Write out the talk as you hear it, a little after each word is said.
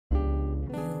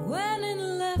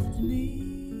me.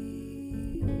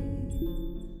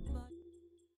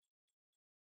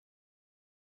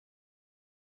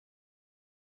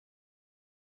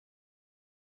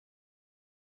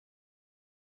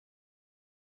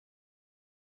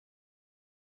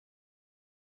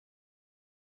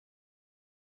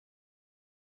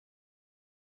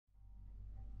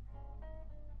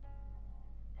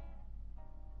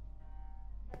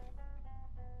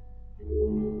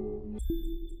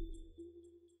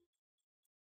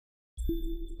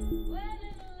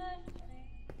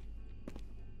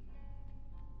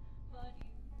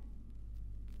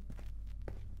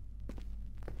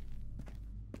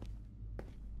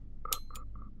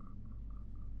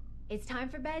 It's time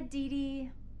for bed, Dee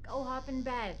Dee. Go hop in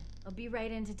bed. I'll be right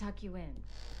in to tuck you in.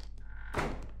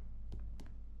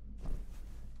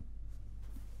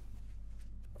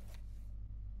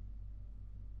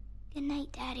 Good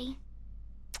night, Daddy.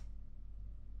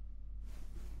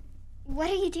 What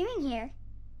are you doing here?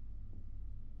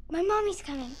 My mommy's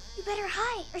coming. You better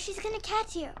hide, or she's gonna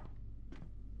catch you.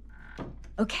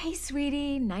 Okay,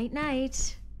 sweetie.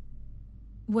 Night-night.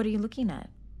 What are you looking at?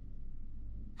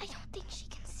 I don't think she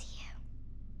can see you.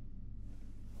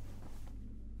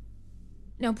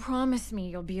 Now promise me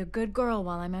you'll be a good girl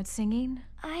while I'm out singing.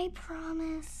 I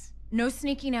promise. No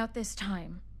sneaking out this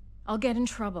time. I'll get in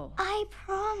trouble. I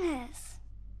promise.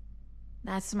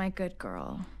 That's my good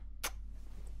girl.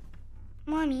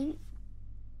 Mommy,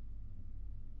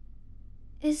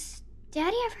 is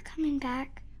Daddy ever coming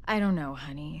back? I don't know,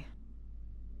 honey.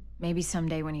 Maybe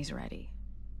someday when he's ready.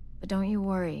 But don't you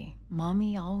worry.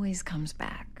 Mommy always comes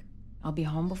back. I'll be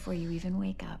home before you even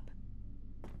wake up.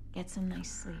 Get some nice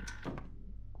sleep.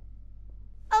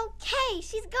 Okay,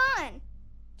 she's gone.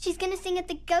 She's gonna sing at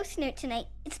the Ghost Note tonight.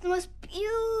 It's the most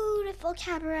beautiful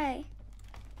cabaret.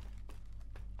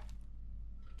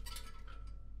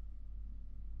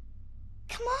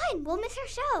 Come on, we'll miss her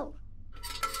show.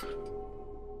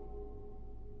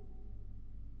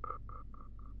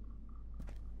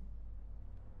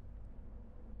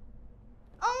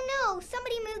 Oh no,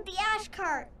 somebody moved the ash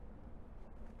cart.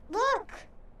 Look.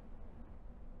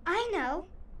 I know.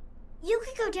 You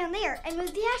could go down there and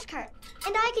move the ash cart,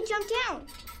 and I could jump down.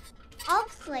 I'll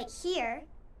play here,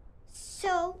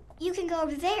 so you can go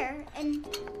over there and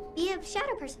be a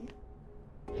shadow person.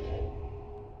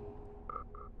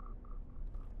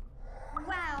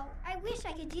 Wow, I wish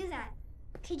I could do that.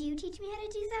 Could you teach me how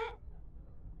to do that?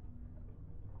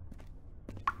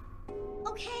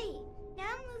 Okay,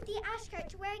 now move the ash cart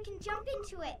to where I can jump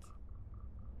into it.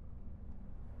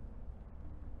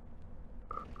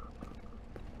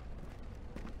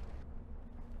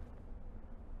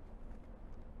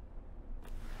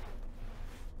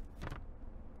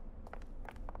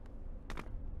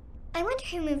 I wonder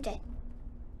who moved it.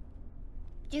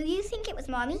 Do you think it was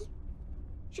Mommy?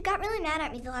 She got really mad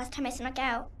at me the last time I snuck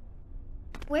out.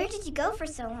 Where did you go for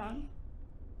so long?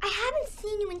 I haven't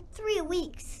seen you in 3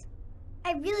 weeks.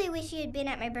 I really wish you had been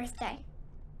at my birthday.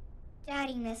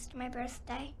 Daddy missed my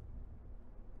birthday.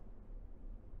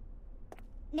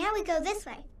 Now we go this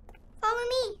way. Follow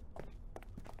me.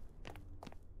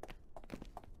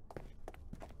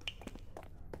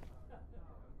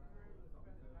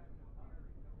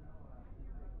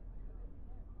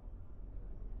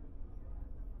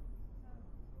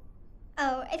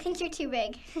 Oh, I think you're too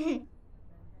big.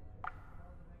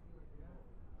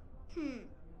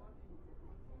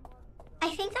 I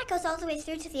think that goes all the way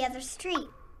through to the other street.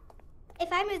 If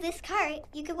I move this cart,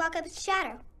 you could walk up its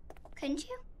shadow. Couldn't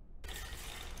you?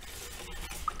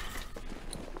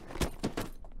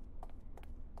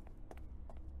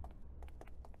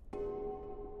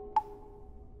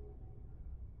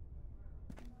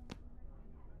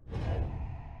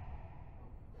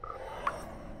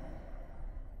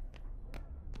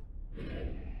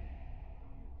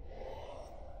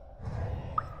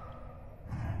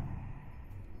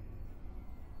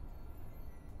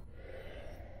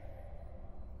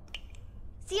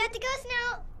 See you at the Ghost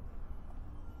Note!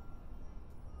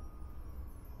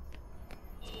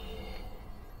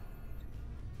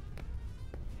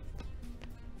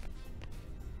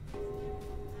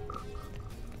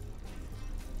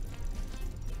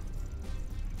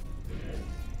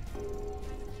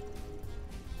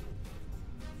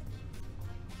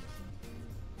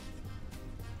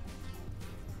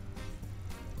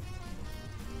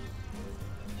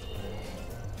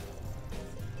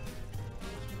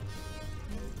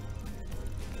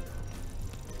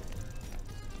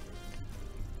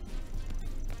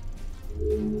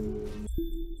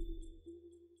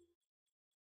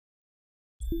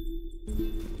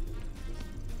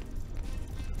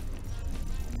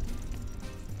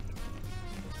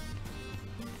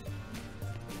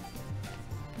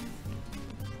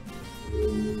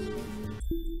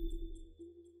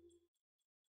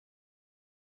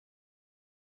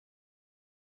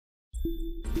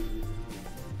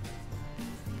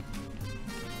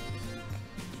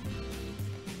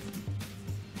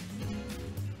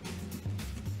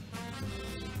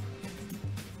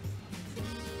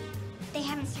 They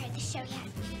haven't started the show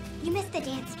yet. You missed the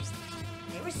dancers.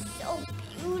 They were so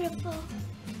beautiful.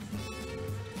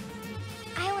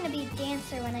 I want to be a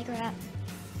dancer when I grow up.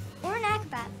 Or an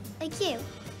acrobat, like you.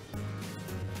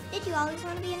 Did you always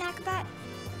want to be an acrobat?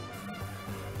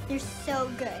 You're so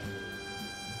good.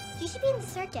 You should be in the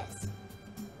circus.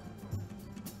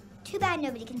 Too bad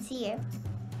nobody can see you.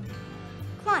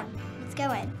 Come on, let's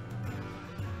go in.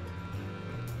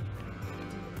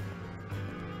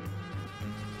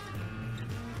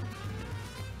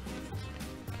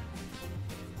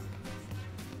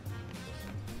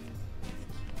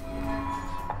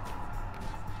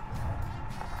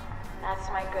 That's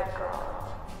my good girl.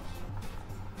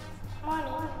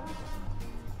 Mommy,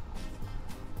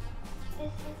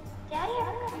 is Daddy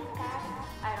ever coming back?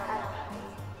 I don't know, honey.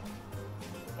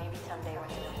 Maybe someday when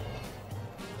he's ready.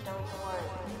 Don't you worry.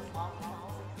 Mom will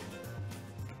always.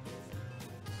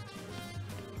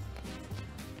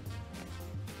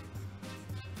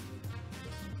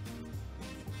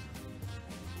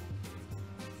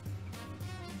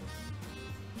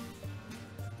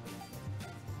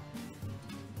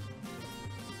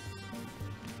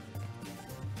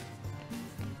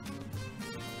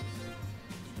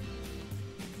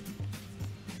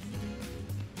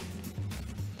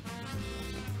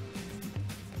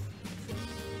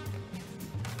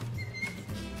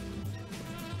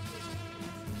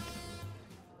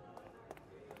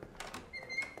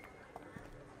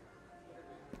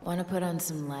 Want to put on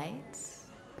some lights?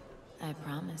 I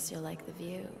promise you'll like the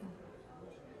view.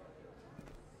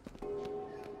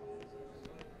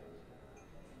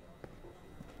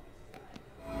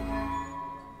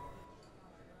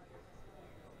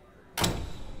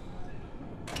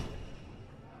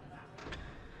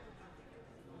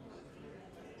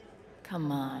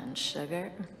 Come on,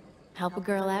 sugar. Help a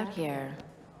girl out here.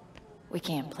 We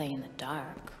can't play in the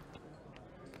dark.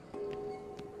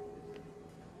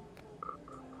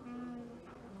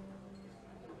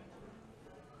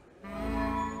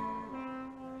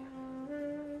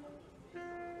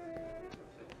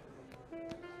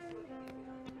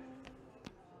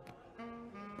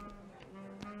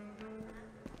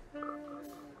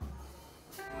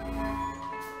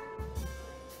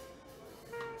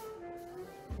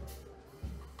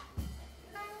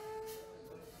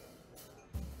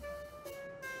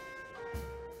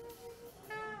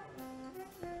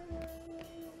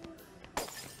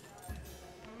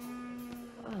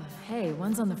 Hey,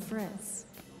 one's on the fritz.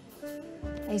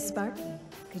 Hey, Sparky,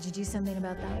 could you do something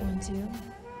about that one too?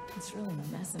 It's really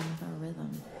messing with our rhythm.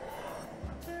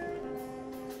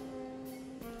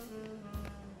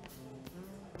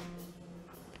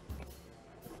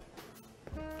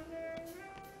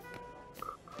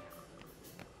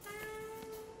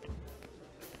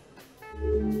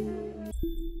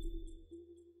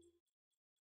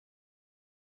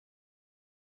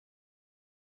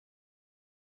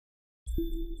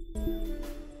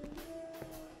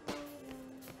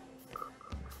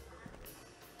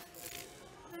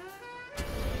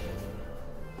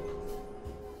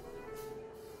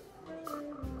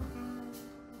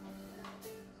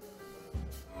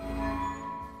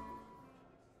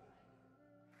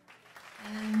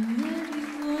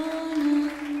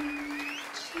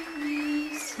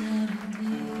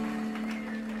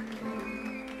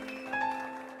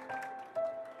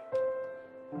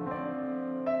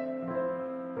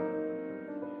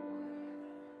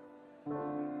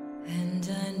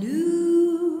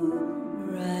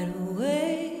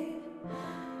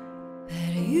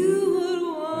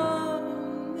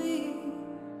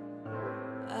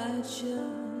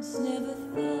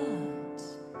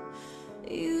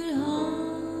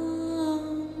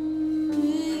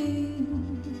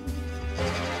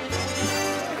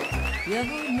 You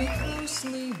held me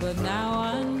closely, but now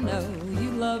I know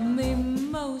you love me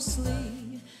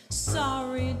mostly.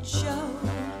 Sorry, Joe,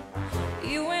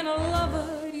 you ain't a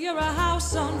lover, you're a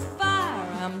house on fire.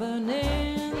 I'm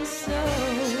burning so.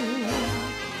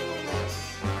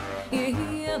 You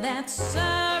hear that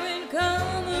siren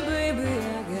coming, baby,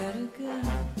 I gotta go.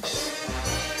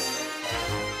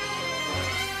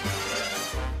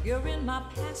 You're in my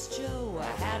past, Joe, I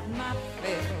had my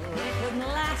fill. It couldn't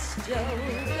last, Joe,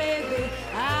 baby,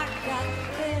 I got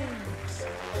bills.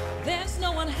 There's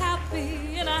no one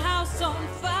happy in a house on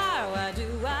fire. Why do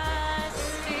I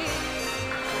still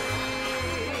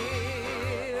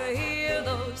hear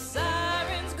those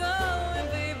sirens going,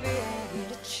 baby? I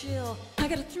get a chill, I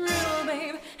get a thrill,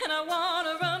 babe, and I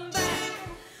wanna run back,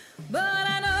 but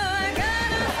I know I gotta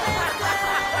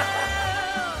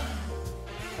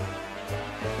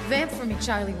Vamp for me,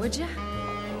 Charlie, would ya?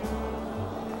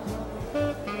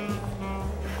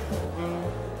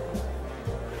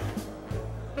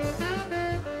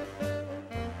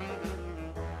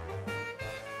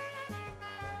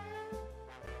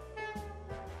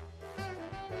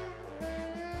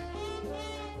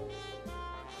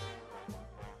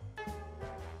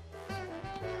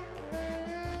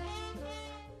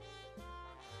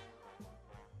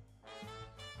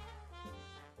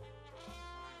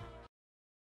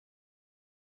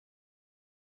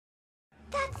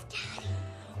 That's Daddy.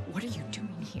 What are you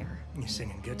doing here? You're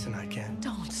singing good tonight, Kat.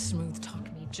 Don't smooth talk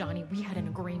me, Johnny. We had an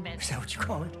agreement. Is that what you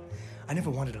call it? I never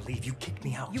wanted to leave. You kicked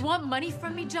me out. You want money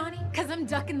from me, Johnny? Because I'm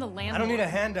ducking the landlord. I don't need a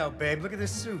handout, babe. Look at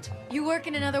this suit. You work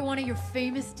in another one of your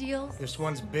famous deals? This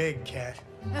one's big, Kat.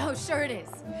 Oh, sure it is.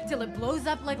 Till it blows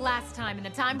up like last time and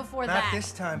the time before that. Not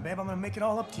this time, babe. I'm gonna make it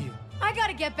all up to you. I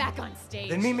gotta get back on stage.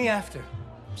 Then meet me after.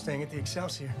 I'm staying at the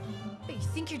Excelsior. But you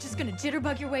think you're just gonna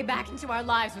jitterbug your way back into our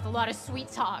lives with a lot of sweet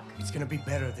talk? It's gonna be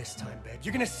better this time, babe.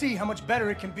 You're gonna see how much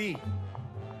better it can be.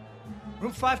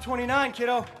 Room 529,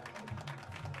 kiddo.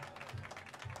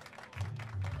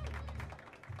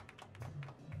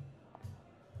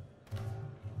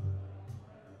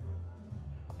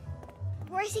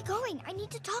 Where is he going? I need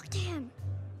to talk to him.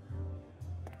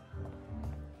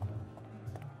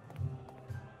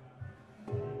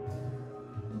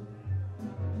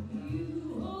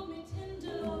 You hold me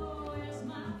tender as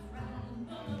my friend,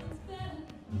 nothing's better.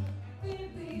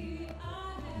 Baby,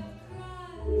 I have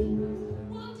cried.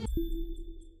 One day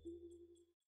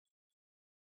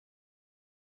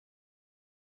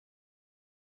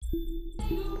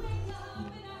you wake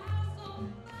up in a house on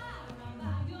fire, I'm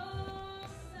by your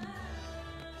side.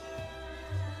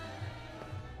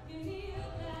 You hear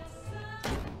that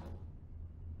sound?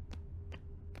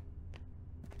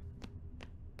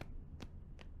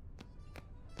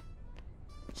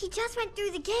 He just went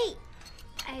through the gate.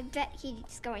 I bet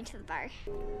he's going to the bar.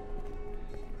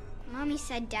 Mommy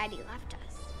said Daddy left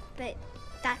us, but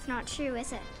that's not true,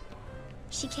 is it?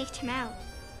 She kicked him out.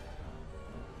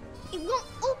 It won't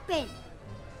open.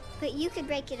 But you could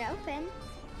break it open.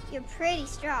 You're pretty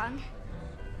strong.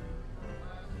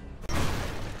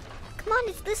 Come on,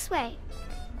 it's this way.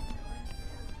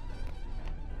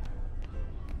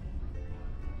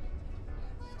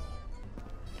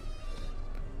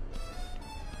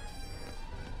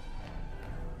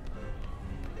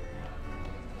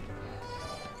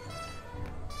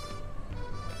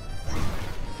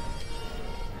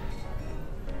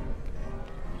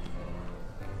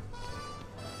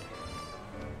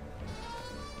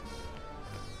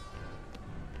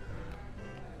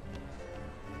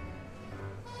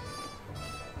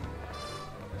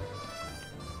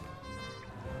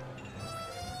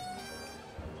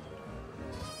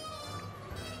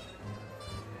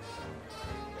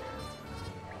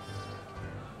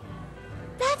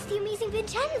 That's the amazing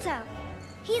Vincenzo.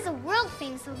 He's a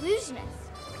world-famous illusionist.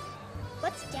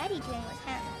 What's Daddy doing with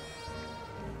him?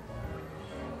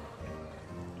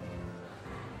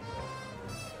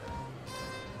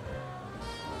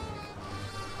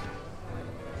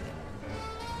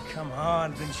 Come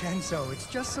on, Vincenzo. It's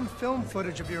just some film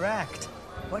footage of your act.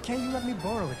 Why can't you let me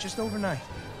borrow it just overnight?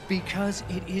 Because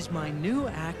it is my new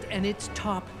act and it's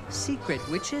top secret,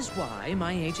 which is why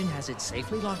my agent has it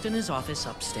safely locked in his office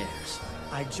upstairs.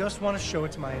 I just want to show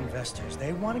it to my investors.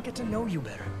 They want to get to know you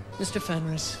better. Mr.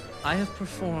 Fenris, I have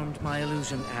performed my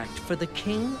illusion act for the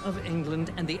King of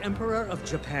England and the Emperor of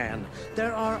Japan.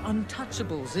 There are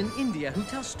untouchables in India who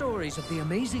tell stories of the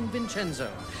amazing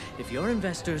Vincenzo. If your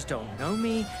investors don't know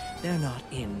me, they're not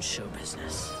in show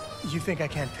business. You think I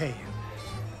can't pay you?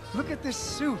 Look at this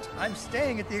suit. I'm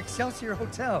staying at the Excelsior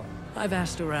Hotel. I've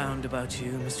asked around about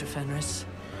you, Mr. Fenris.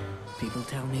 People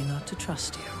tell me not to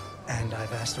trust you. And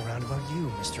I've asked around about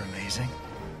you, Mr. Amazing.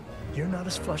 You're not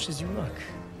as flush as you look.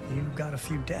 You've got a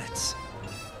few debts.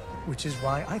 Which is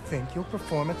why I think you'll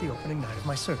perform at the opening night of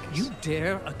my circus. You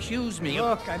dare accuse me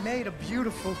of... Look, I made a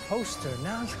beautiful poster.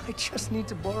 Now I just need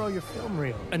to borrow your film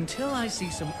reel. Until I see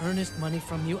some earnest money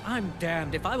from you, I'm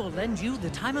damned if I will lend you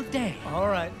the time of day. All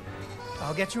right.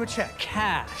 I'll get you a check.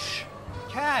 Cash.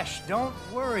 Cash, don't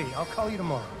worry. I'll call you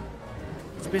tomorrow.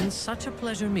 It's been such a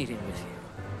pleasure meeting with you.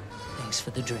 Thanks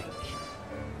for the drink.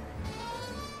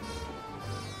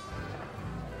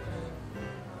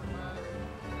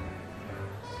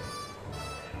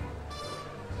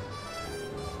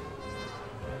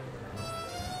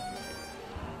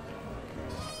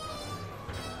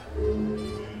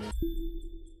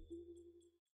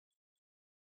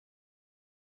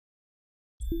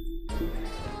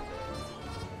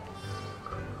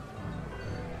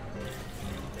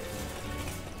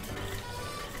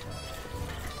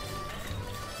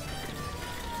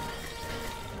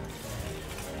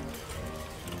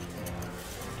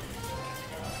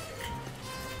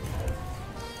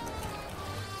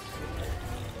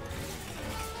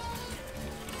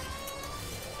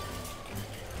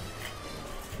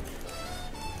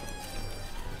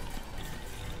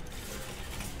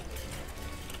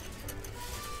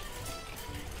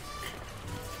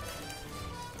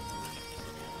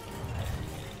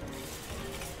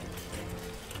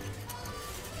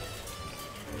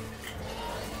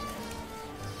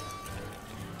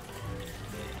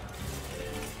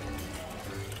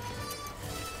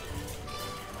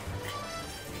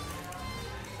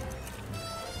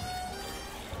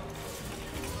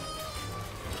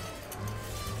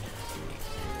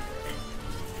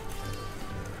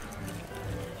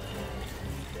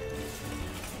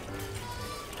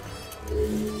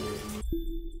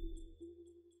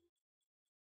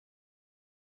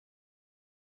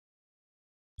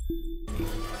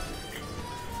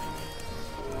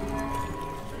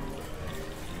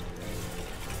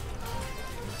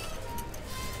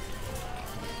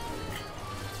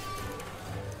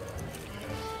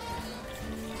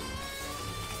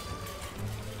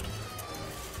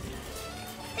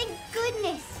 Thank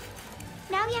goodness!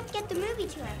 Now we have to get the movie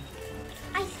to him.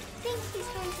 I think he's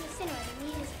going to the cinema to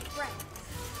meet his friends.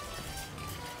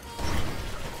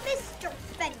 Mr.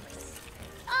 Fenris,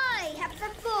 I have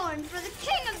performed for the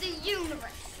King of the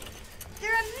Universe.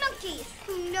 There are monkeys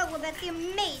who know about the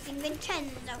amazing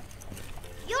Vincenzo.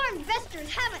 Your investors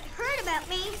haven't heard about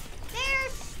me. They're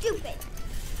stupid.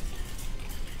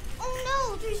 Oh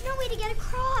no, there's no way to get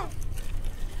across.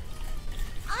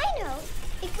 I know.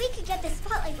 If we could get the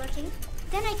spotlight working,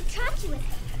 then I could track you with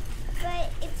it.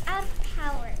 But it's out of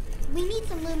power. We need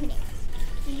some luminaires.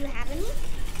 Do you have any?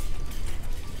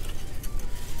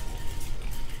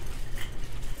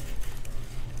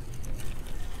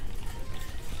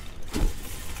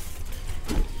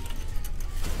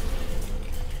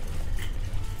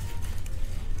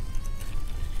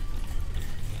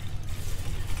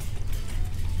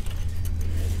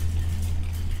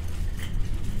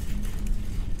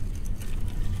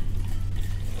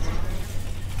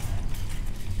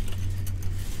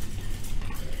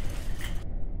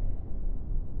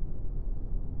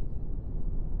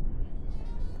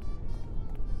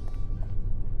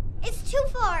 It's too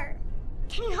far.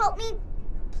 Can you help me,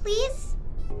 please?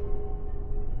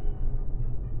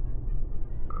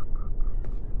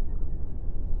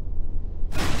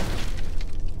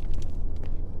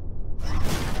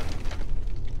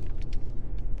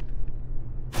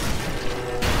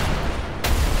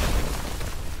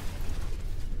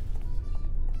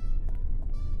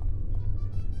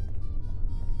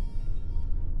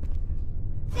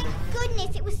 Thank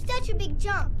goodness, it was such a big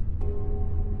jump.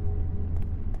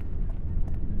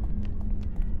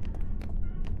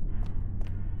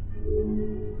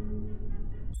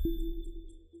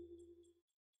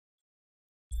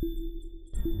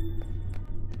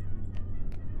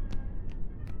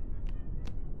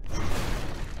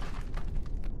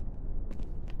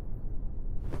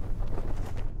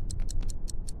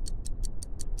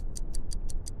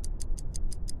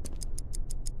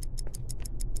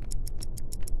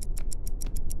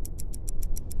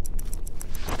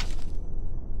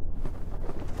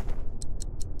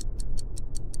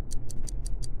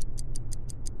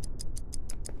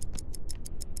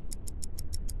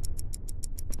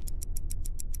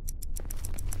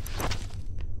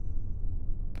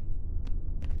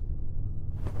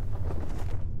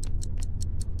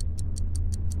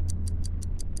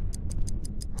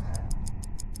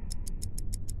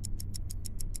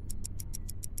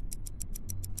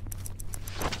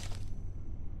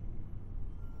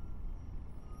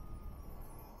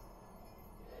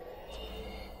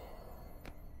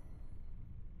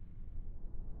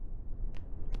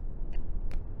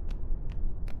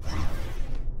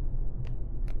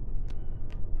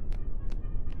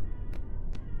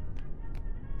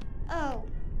 Oh,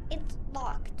 it's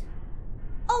locked.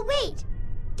 Oh, wait!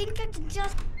 Didn't get to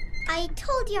just... I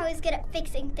told you I was good at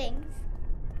fixing things.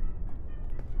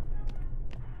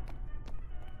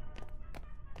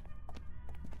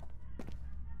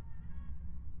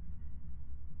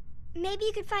 Maybe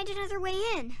you could find another way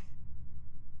in.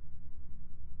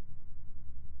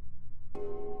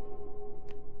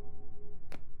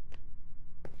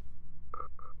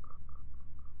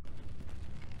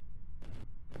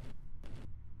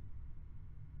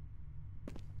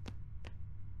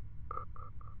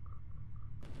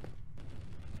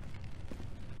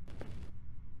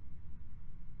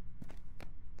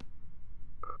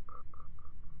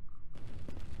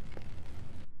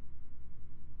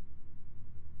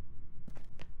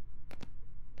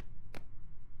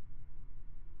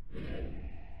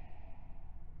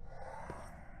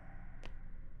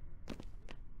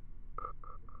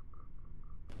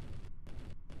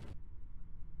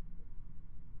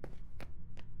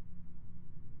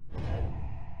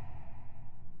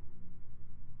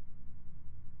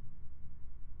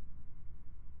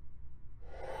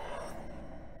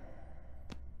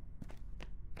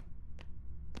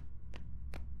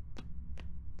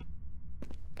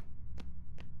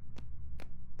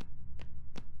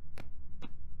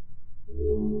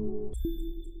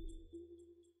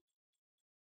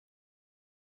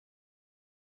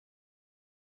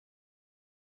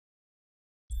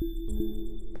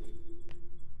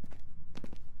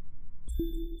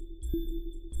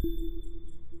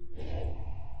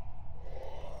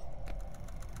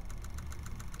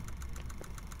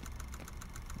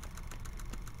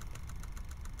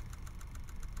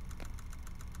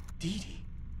 Dee Dee,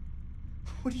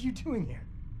 what are you doing here?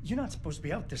 You're not supposed to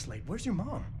be out this late. Where's your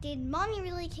mom? Did Mommy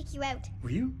really kick you out? Were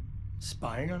you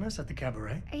spying on us at the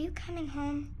cabaret? Are you coming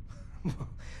home? Well,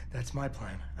 that's my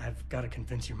plan. I've got to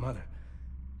convince your mother.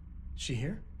 She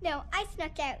here? No, I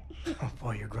snuck out. Oh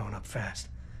boy, you're growing up fast.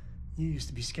 You used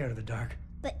to be scared of the dark.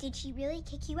 But did she really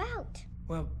kick you out?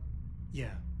 Well,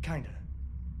 yeah, kinda.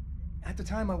 At the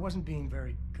time, I wasn't being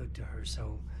very good to her,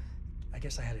 so I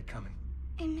guess I had it coming.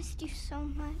 I missed you so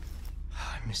much.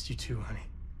 I missed you too, honey.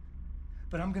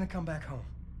 But I'm gonna come back home.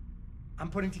 I'm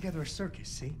putting together a circus,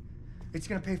 see? It's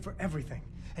gonna pay for everything.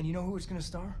 And you know who it's gonna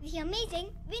star? The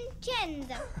amazing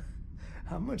Vincenzo.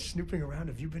 How much snooping around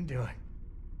have you been doing?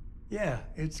 Yeah,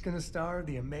 it's gonna star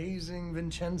the amazing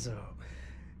Vincenzo.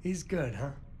 He's good,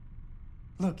 huh?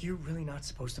 Look, you're really not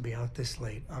supposed to be out this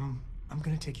late. I'm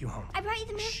gonna take you home. I brought you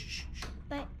the milk. Shh.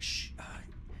 But Shh.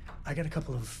 I got a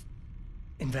couple of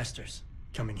investors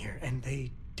coming here, and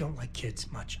they don't like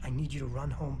kids much. I need you to run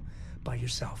home by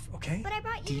yourself, okay? But I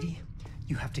brought you... Dee Dee,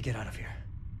 you have to get out of here.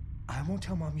 I won't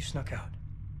tell Mom you snuck out.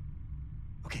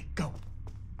 Okay, go.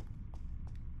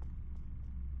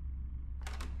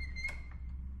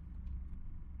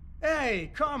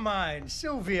 Hey, Carmine,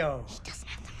 Silvio. He doesn't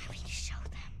have the movie to show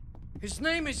them. His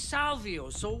name is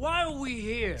Salvio, so why are we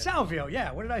here? Salvio,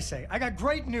 yeah, what did I say? I got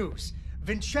great news.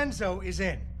 Vincenzo is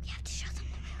in. We have to show them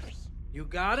the movie. You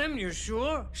got him? You're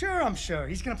sure? Sure, I'm sure.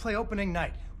 He's gonna play opening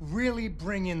night. Really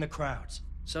bring in the crowds.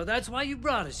 So that's why you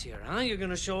brought us here, huh? You're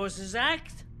gonna show us his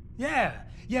act?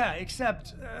 Yeah,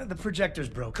 except the projector's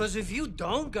broken. Because if you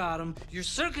don't got him, your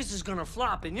circus is gonna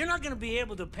flop and you're not gonna be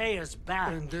able to pay us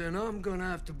back. And then I'm gonna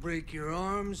have to break your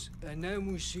arms, and then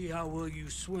we see how well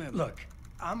you swim. Look,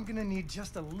 I'm gonna need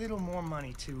just a little more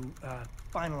money to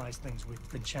finalize things with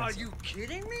Vincenzo. Are you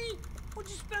kidding me? What'd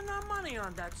you spend our money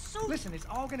on, that suit? Listen, it's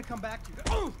all gonna come back to you.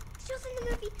 Oh! Show them the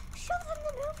movie. Show them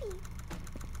the movie.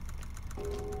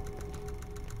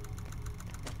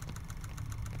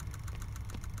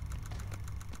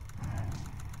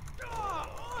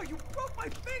 Oh, you broke my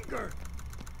finger!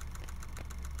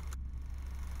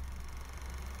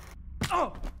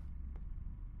 Oh!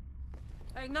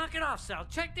 Hey, knock it off, Sal.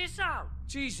 Check this out.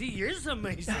 Jeez, he is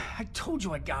amazing. I told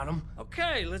you I got him.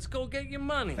 Okay, let's go get your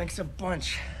money. Thanks a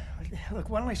bunch. Look,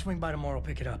 why don't I swing by tomorrow,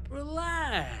 pick it up?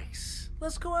 Relax.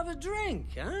 Let's go have a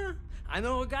drink, huh? I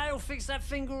know a guy who'll fix that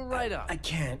finger right up. I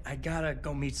can't. I gotta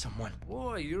go meet someone.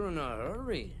 Boy, you're in a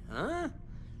hurry, huh?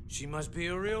 She must be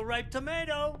a real ripe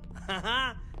tomato.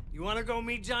 Haha. You want to go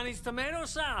meet Johnny's tomato,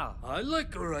 Sal? I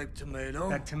like a ripe tomato.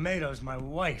 That tomato's my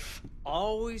wife.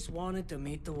 Always wanted to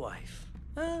meet the wife.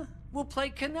 We'll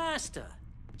play canasta.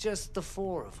 Just the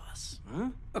four of us, huh?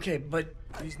 Okay, but...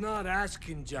 He's not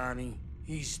asking, Johnny.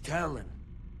 He's telling.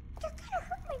 You're gonna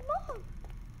hurt my mom.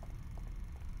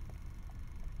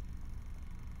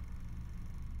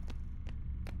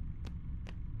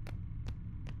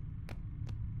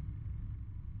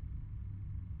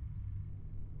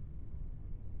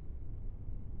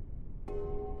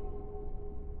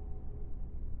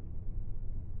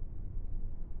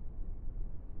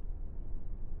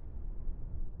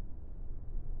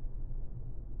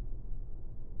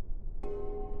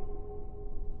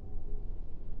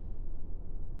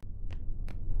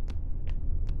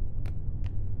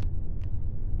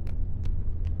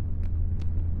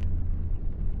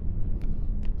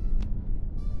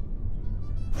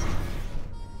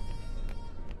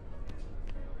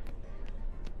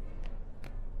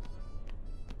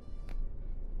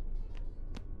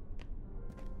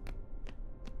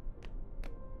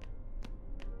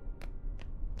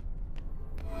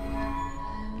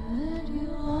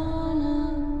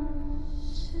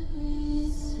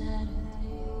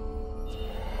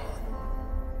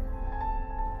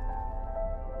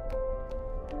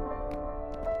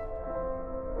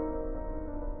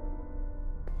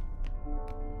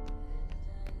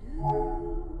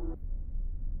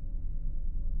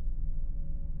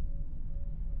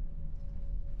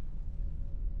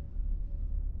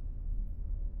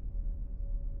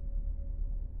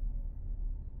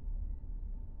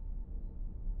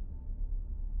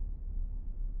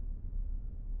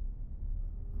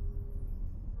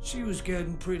 She was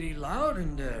getting pretty loud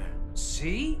in there.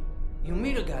 See? You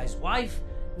meet a guy's wife,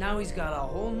 now he's got a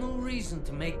whole new reason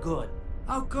to make good.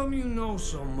 How come you know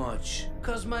so much?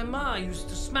 'Cause my ma used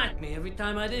to smack me every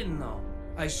time I didn't know.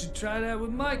 I should try that with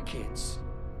my kids.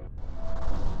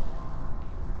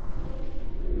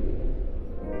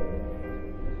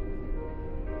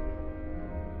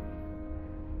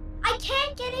 I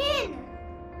can't get in.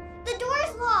 The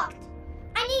door's locked.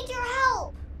 I need your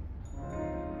help.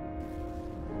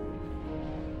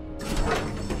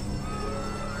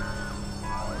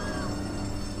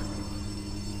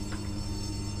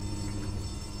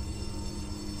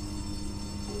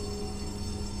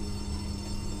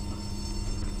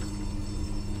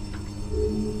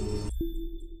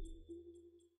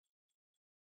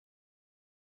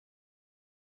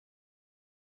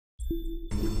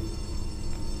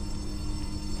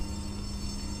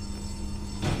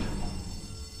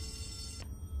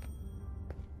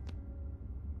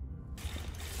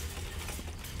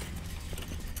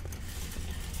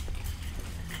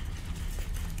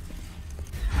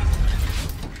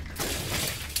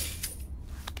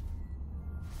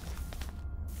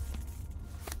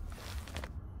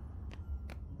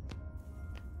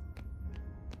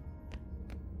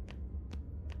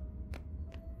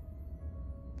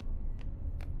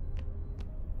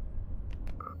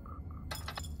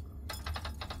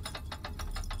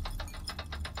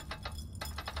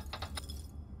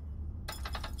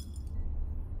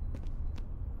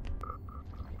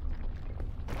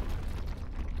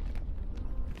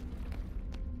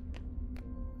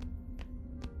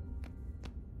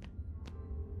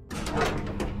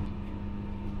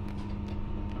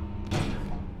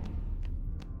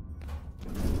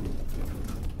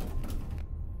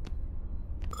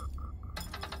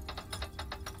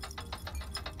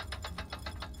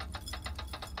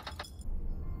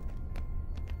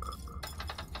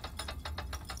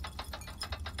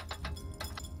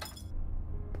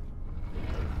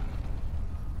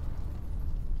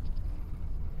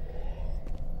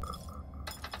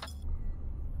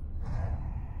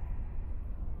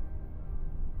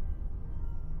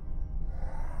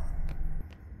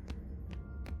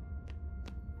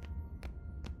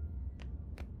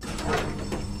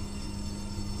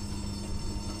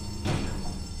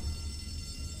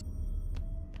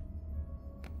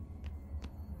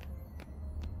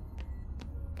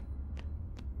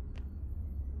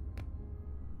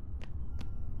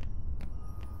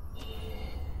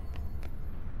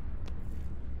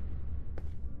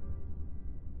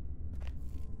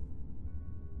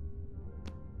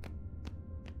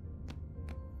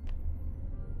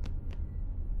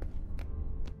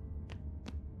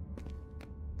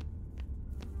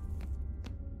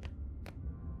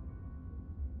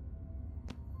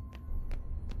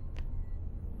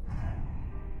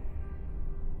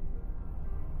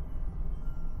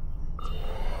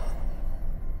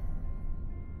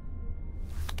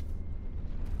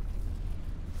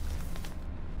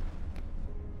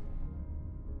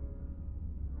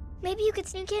 Maybe you could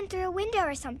sneak in through a window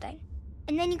or something,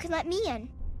 and then you could let me in.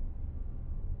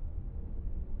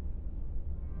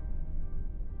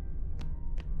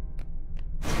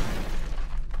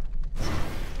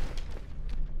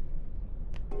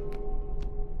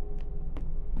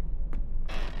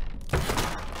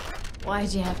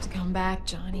 Why'd you have to come back,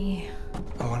 Johnny?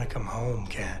 I want to come home,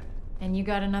 Kat. And you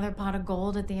got another pot of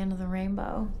gold at the end of the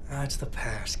rainbow? That's the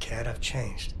past, Kat. I've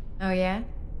changed. Oh, yeah?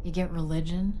 You get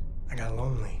religion? I got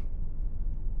lonely.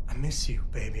 I miss you,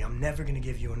 baby. I'm never gonna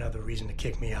give you another reason to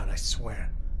kick me out, I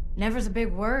swear. Never's a big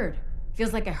word.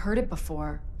 Feels like I heard it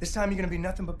before. This time you're gonna be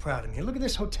nothing but proud of me. Look at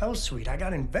this hotel suite. I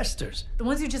got investors. The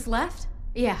ones who just left?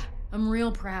 Yeah, I'm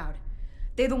real proud.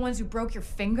 They the ones who broke your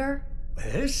finger?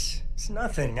 This? It's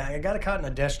nothing. I got a cot in a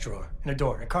desk drawer. In a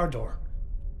door. A car door.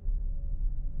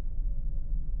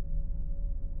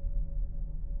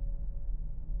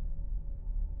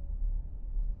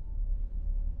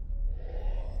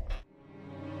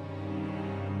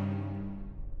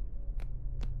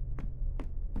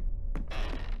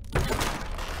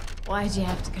 Why'd you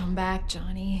have to come back,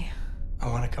 Johnny? I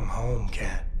want to come home,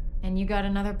 Kat. And you got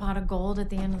another pot of gold at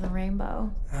the end of the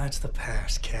rainbow? That's the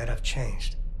past, Kat. I've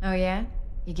changed. Oh, yeah?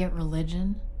 You get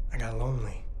religion? I got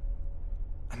lonely.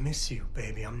 I miss you,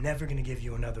 baby. I'm never gonna give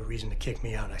you another reason to kick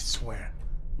me out, I swear.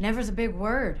 Never's a big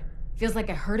word. Feels like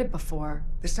I heard it before.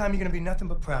 This time you're gonna be nothing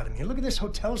but proud of me. Look at this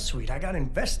hotel suite. I got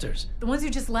investors. The ones who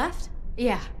just left?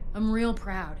 Yeah, I'm real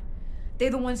proud. They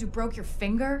the ones who broke your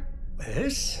finger?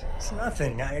 This? It's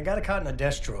nothing. I got a cot in a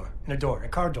desk drawer. In a door. A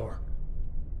car door.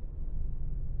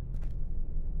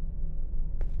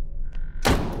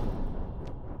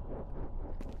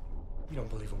 You don't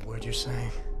believe a word you're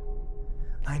saying.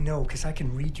 I know, because I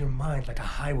can read your mind like a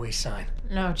highway sign.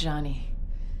 No, Johnny.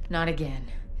 Not again.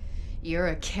 You're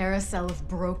a carousel of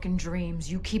broken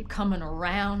dreams. You keep coming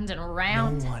around and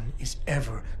around. No one is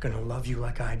ever gonna love you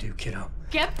like I do, kiddo.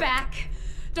 Get back!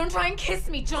 Don't try and kiss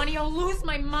me, Johnny. I'll lose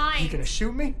my mind. You gonna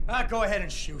shoot me? Go ahead and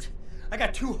shoot. I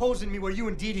got 2 holes in me where you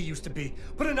and Dee Dee used to be.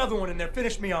 Put another one in there.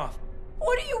 Finish me off.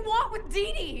 What do you want with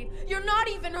Dee Dee? You're not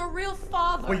even her real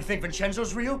father. What, you think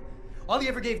Vincenzo's real? All he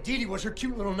ever gave Dee Dee was her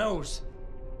cute little nose.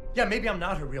 Yeah, maybe I'm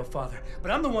not her real father, but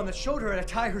I'm the one that showed her how to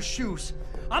tie her shoes.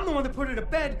 I'm the one that put her to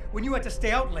bed when you had to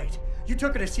stay out late. You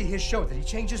took her to see his show. Did he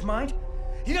change his mind?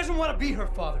 He doesn't want to be her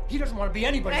father. He doesn't want to be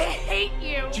anybody. I hate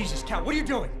you. Jesus, Kat, what are you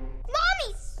doing?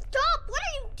 Mommy, stop! What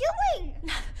are you doing?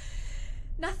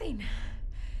 Nothing.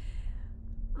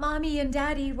 Mommy and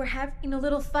Daddy were having a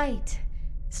little fight.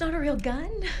 It's not a real gun.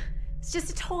 It's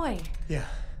just a toy. Yeah.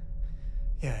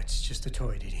 Yeah, it's just a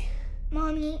toy, Dee Dee.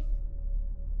 Mommy,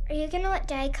 are you gonna let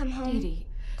Daddy come home? Dee Dee.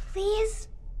 Please?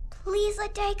 Please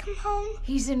let Daddy come home?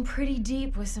 He's in pretty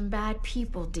deep with some bad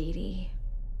people, Dee Dee.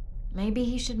 Maybe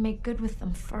he should make good with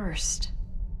them first.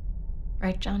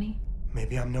 Right, Johnny?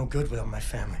 Maybe I'm no good without my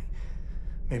family.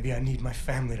 Maybe I need my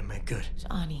family to make good.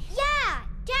 Johnny. Yeah!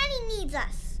 Daddy needs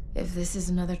us! If this is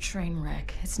another train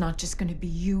wreck, it's not just gonna be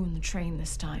you and the train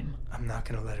this time. I'm not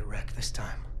gonna let it wreck this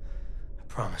time. I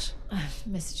promise. I've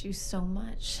missed you so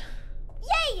much.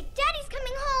 Yay! Daddy's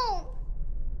coming home!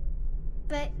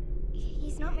 But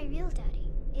he's not my real daddy,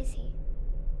 is he?